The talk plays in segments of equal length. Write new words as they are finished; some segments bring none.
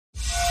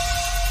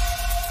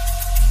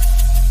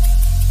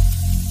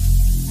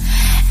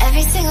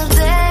single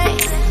day,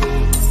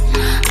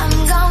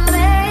 I'm gonna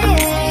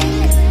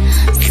make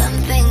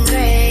something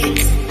great.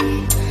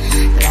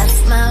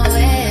 That's my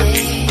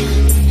way.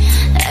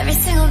 Every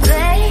single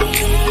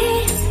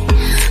day,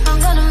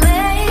 I'm gonna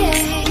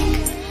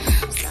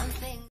make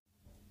something.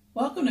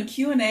 Welcome to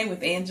Q&A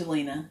with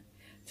Angelina.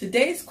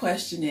 Today's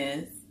question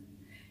is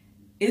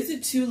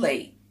it too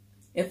late?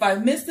 If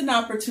I've missed an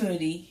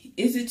opportunity,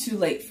 is it too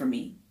late for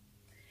me?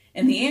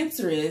 And the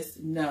answer is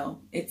no,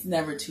 it's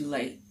never too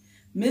late.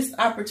 Missed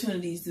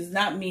opportunities does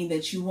not mean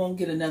that you won't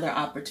get another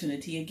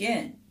opportunity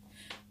again.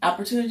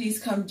 Opportunities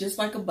come just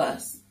like a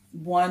bus.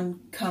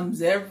 One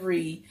comes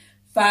every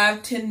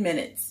 5-10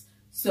 minutes.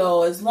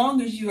 So as long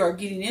as you are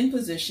getting in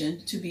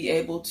position to be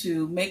able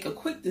to make a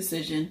quick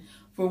decision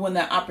for when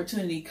that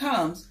opportunity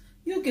comes,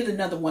 you'll get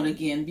another one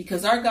again,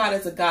 because our God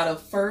is a God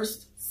of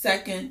first,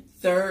 second,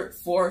 third,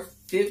 fourth,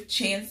 fifth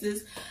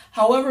chances.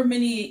 However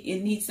many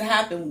it needs to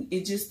happen,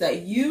 it's just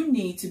that you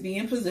need to be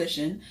in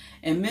position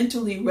and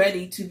mentally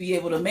ready to be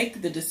able to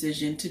make the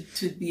decision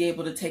to be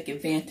able to take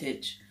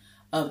advantage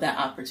of that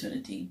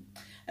opportunity.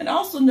 And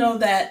also know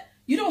that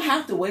you don't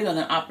have to wait on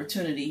an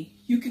opportunity.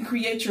 You can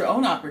create your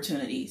own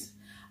opportunities.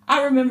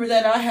 I remember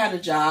that I had a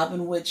job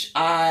in which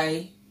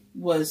I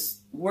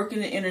was working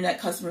in the internet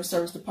customer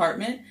service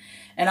department,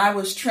 and I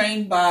was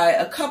trained by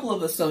a couple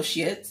of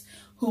associates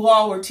who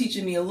all were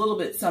teaching me a little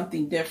bit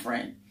something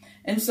different.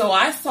 And so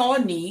I saw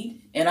a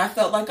need, and I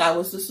felt like I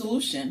was the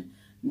solution.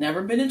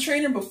 Never been a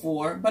trainer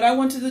before, but I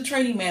went to the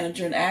training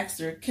manager and asked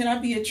her, can I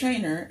be a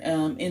trainer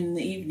in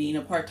the evening,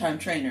 a part-time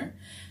trainer?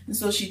 And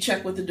so she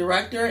checked with the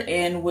director,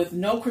 and with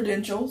no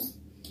credentials,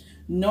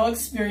 no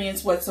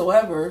experience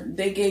whatsoever,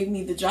 they gave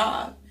me the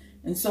job.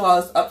 And so I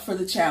was up for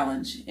the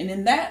challenge. And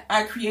in that,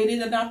 I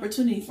created an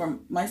opportunity for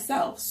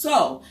myself.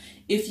 So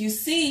if you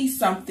see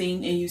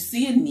something and you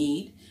see a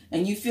need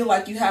and you feel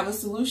like you have a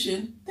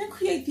solution, then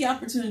create the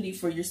opportunity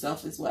for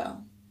yourself as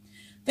well.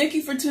 Thank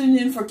you for tuning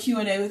in for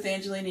Q&A with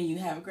Angelina, and you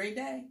have a great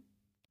day.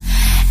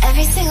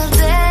 Every single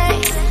day.